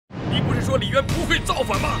说李渊不会造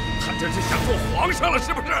反吗？他这是想做皇上了，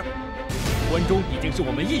是不是？关中已经是我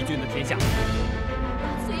们义军的天下。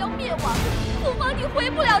大隋要灭亡，父皇你回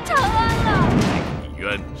不了长安了。李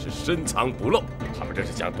渊是深藏不露，他们这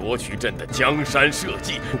是想夺取朕的江山社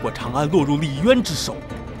稷。如果长安落入李渊之手，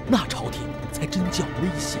那朝廷才真叫危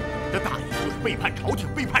险。你的大义就是背叛朝廷，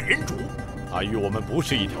背叛人主。他与我们不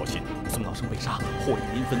是一条心。宋老生被杀，霍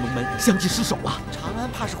引临汾龙门相继失守了，长安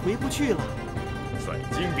怕是回不去了。率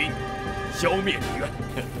精兵消灭李渊，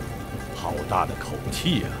好大的口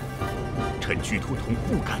气呀！臣居图同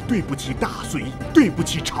不敢对不起大隋，对不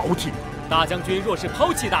起朝廷。大将军若是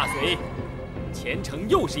抛弃大隋，前程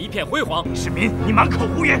又是一片辉煌。市民，你满口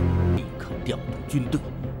胡言！立刻调度军队，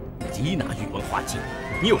缉拿宇文化及。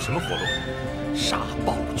你有什么活路？杀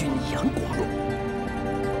暴君杨广。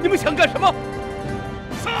你们想干什么？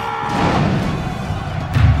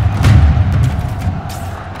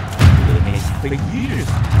得天下非一日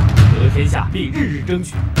之得天下必日日争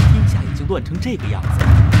取。天下已经乱成这个样子，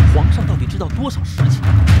皇上到底知道多少实情？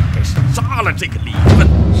该是杀了这个李渊，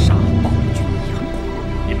杀暴君杨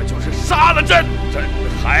广。你们就是杀了朕，朕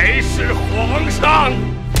还是皇上。